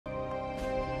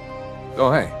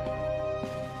Oh, hey.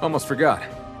 Almost forgot.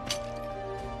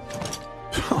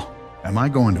 Am I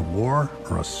going to war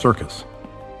or a circus?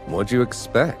 What'd you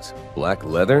expect? Black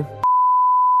leather?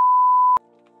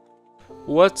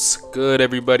 What's good,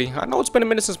 everybody? I know it's been a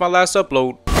minute since my last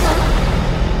upload.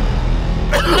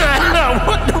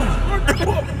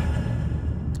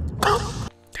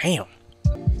 Damn.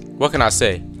 What can I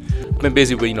say? I've been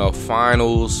busy with,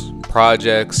 finals,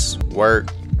 projects,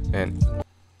 work, and...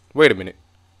 Wait a minute.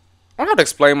 I don't have to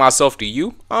explain myself to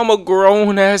you. I'm a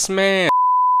grown-ass man.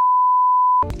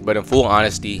 But in full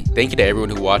honesty, thank you to everyone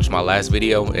who watched my last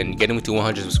video and getting me to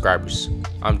 100 subscribers.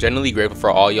 I'm genuinely grateful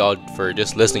for all y'all for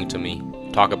just listening to me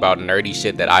talk about nerdy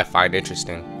shit that I find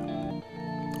interesting.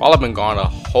 While I've been gone, a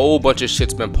whole bunch of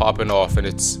shit's been popping off and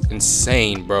it's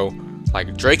insane, bro.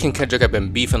 Like, Drake and Kendrick have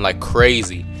been beefing like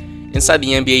crazy. Inside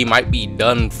the NBA might be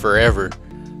done forever.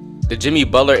 The Jimmy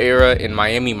Butler era in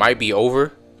Miami might be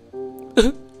over.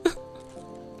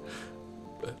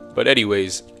 But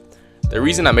anyways, the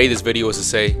reason I made this video is to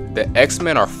say the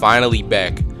X-Men are finally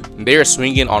back. And they are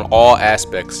swinging on all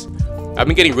aspects. I've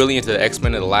been getting really into the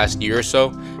X-Men in the last year or so,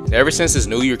 and ever since this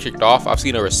new year kicked off, I've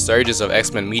seen a resurgence of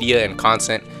X-Men media and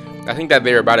content. I think that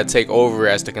they're about to take over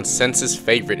as the consensus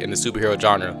favorite in the superhero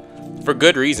genre, for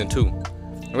good reason too.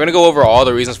 I'm going to go over all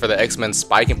the reasons for the X-Men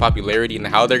spike in popularity and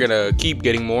how they're going to keep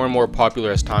getting more and more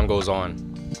popular as time goes on.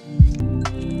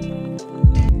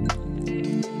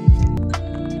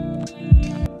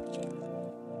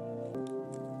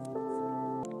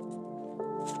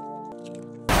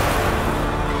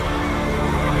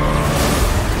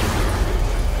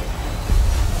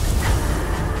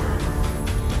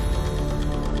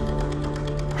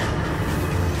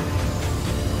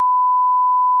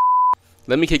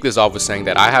 Let me kick this off with saying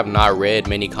that I have not read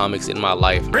many comics in my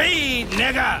life. Read,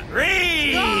 nigga!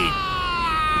 Read!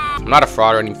 I'm not a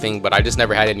fraud or anything, but I just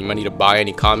never had any money to buy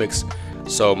any comics.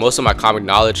 So most of my comic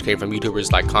knowledge came from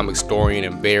YouTubers like Comic Storian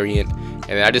and Variant. And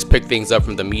then I just picked things up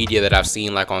from the media that I've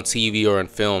seen like on TV or in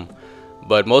film.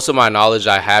 But most of my knowledge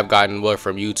I have gotten more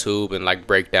from YouTube and like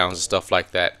breakdowns and stuff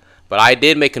like that. But I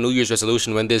did make a New Year's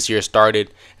resolution when this year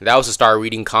started. And that was to start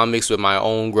reading comics with my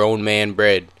own grown man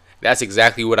bread. That's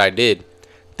exactly what I did.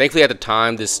 Thankfully at the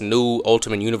time this new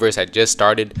Ultimate Universe had just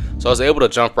started, so I was able to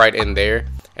jump right in there,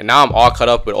 and now I'm all caught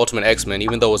up with Ultimate X-Men.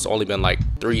 Even though it's only been like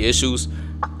 3 issues,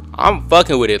 I'm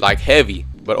fucking with it like heavy.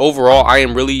 But overall I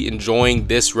am really enjoying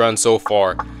this run so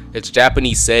far. It's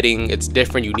Japanese setting, it's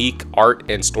different unique art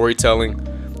and storytelling,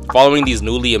 following these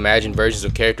newly imagined versions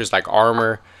of characters like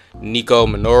Armor, Nico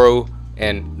Minoru,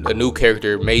 and a new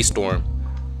character Maystorm.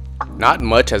 Not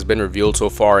much has been revealed so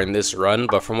far in this run,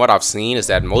 but from what I've seen is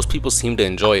that most people seem to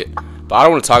enjoy it. But I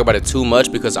don't want to talk about it too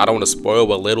much because I don't want to spoil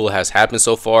what little has happened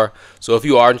so far. So if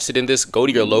you are interested in this, go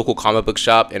to your local comic book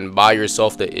shop and buy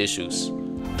yourself the issues.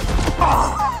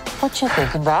 What you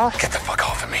thinking about? Get the fuck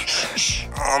off of me. Shh.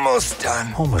 Almost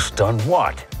done. Almost done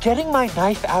what? Getting my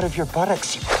knife out of your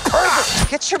buttocks, you pervert!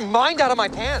 Get your mind out of my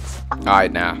pants!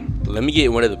 Alright, now, let me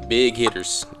get one of the big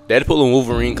hitters. Deadpool and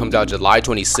Wolverine comes out July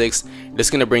 26th. This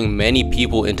is going to bring many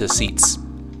people into seats.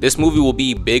 This movie will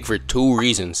be big for 2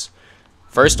 reasons.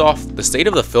 First off, the state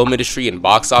of the film industry and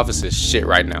box office is shit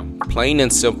right now. Plain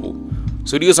and simple.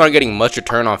 Studios aren't getting much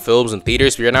return on films in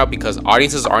theaters right now because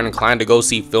audiences aren't inclined to go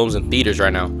see films in theaters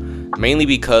right now. Mainly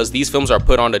because these films are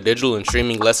put onto digital and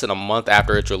streaming less than a month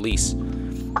after its release.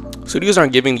 Studios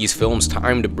aren't giving these films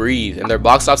time to breathe, and their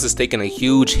box office is taking a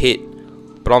huge hit.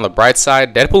 But on the bright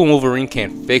side, Deadpool and Wolverine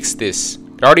can fix this.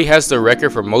 It already has the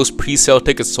record for most pre-sale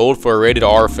tickets sold for a rated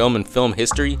R film in film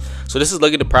history, so this is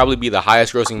looking to probably be the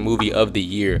highest grossing movie of the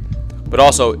year. But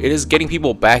also, it is getting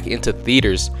people back into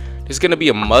theaters. This is going to be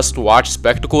a must-watch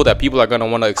spectacle that people are going to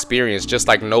want to experience, just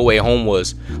like No Way Home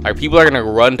was. Like, people are going to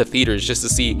run to theaters just to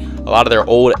see a lot of their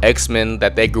old X-Men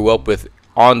that they grew up with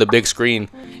on the big screen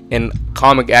in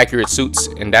comic accurate suits,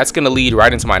 and that's going to lead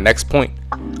right into my next point.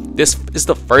 This is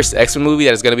the first X-Men movie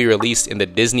that is going to be released in the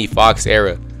Disney Fox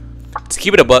era. To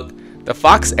keep it a buck, the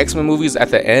Fox X-Men movies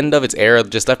at the end of its era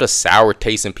just left a sour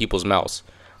taste in people's mouths.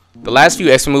 The last few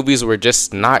X-Men movies were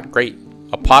just not great.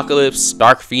 Apocalypse,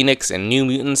 Dark Phoenix, and New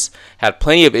Mutants had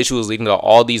plenty of issues leading to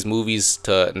all these movies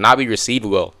to not be received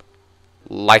well.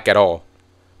 Like at all.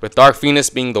 With Dark Phoenix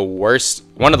being the worst,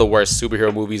 one of the worst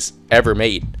superhero movies ever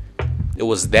made. It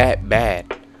was that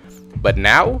bad. But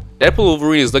now, Deadpool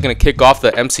Wolverine is looking to kick off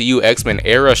the MCU X-Men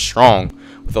era strong,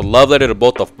 with a love letter to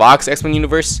both the Fox X-Men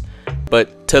universe,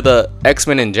 but to the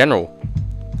X-Men in general.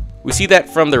 We see that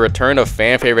from the return of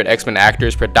fan favorite X-Men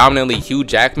actors, predominantly Hugh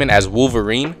Jackman as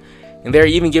Wolverine, and they're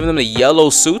even giving them the yellow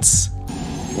suits.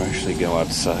 You actually go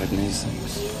outside in these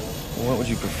things? What would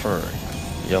you prefer?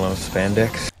 Yellow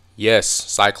spandex? Yes,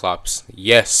 Cyclops.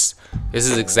 Yes. This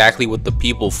is exactly what the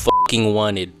people fucking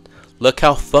wanted. Look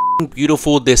how fucking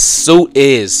beautiful this suit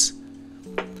is.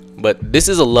 But this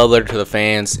is a love letter to the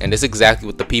fans, and this is exactly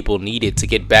what the people needed to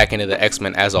get back into the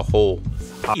X-Men as a whole.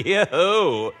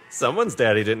 Yo, someone's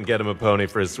daddy didn't get him a pony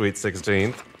for his sweet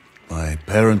 16th. My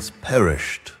parents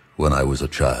perished when I was a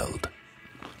child.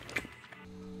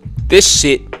 This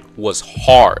shit was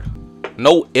hard.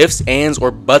 No ifs, ands,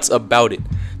 or buts about it.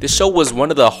 This show was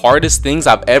one of the hardest things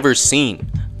I've ever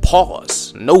seen.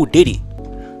 Pause. No diddy.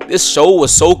 This show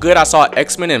was so good I saw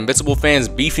X-Men and Invincible fans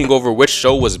beefing over which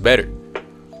show was better.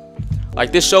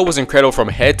 Like, this show was incredible from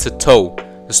head to toe.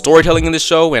 The storytelling in the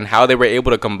show and how they were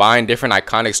able to combine different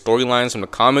iconic storylines from the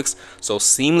comics so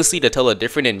seamlessly to tell a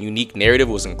different and unique narrative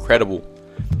was incredible.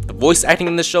 The voice acting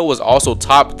in the show was also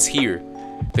top tier.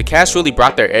 The cast really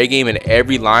brought their A game in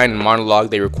every line and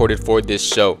monologue they recorded for this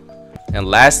show. And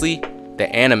lastly,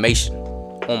 the animation.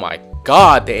 Oh my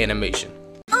god, the animation.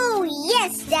 Oh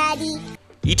yes, Daddy.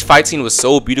 Each fight scene was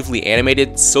so beautifully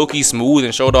animated, silky smooth,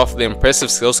 and showed off the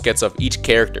impressive skill sets of each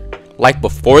character. Like,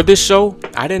 before this show,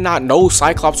 I did not know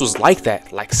Cyclops was like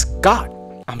that. Like, Scott,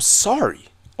 I'm sorry.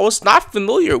 I was not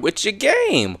familiar with your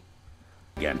game.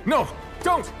 No,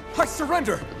 don't! I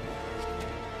surrender!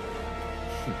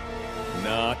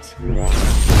 Not.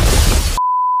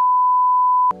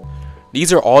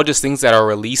 These are all just things that are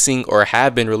releasing or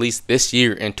have been released this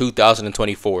year in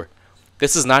 2024.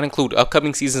 This does not include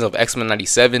upcoming seasons of X-Men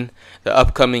 97, the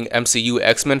upcoming MCU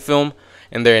X-Men film,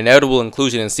 and their inevitable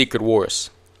inclusion in Secret Wars.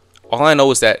 All I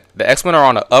know is that the X-Men are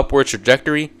on an upward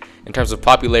trajectory in terms of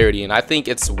popularity, and I think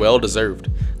it's well deserved.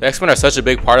 The X-Men are such a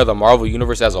big part of the Marvel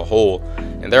Universe as a whole,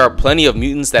 and there are plenty of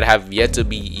mutants that have yet to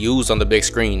be used on the big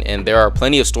screen, and there are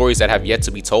plenty of stories that have yet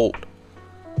to be told.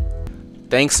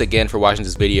 Thanks again for watching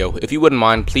this video. If you wouldn't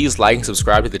mind, please like and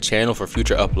subscribe to the channel for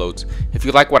future uploads. If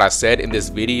you like what I said in this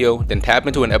video, then tap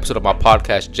into an episode of my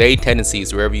podcast,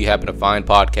 Tendencies, wherever you happen to find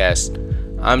podcasts.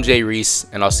 I'm Jay Reese,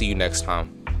 and I'll see you next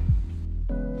time.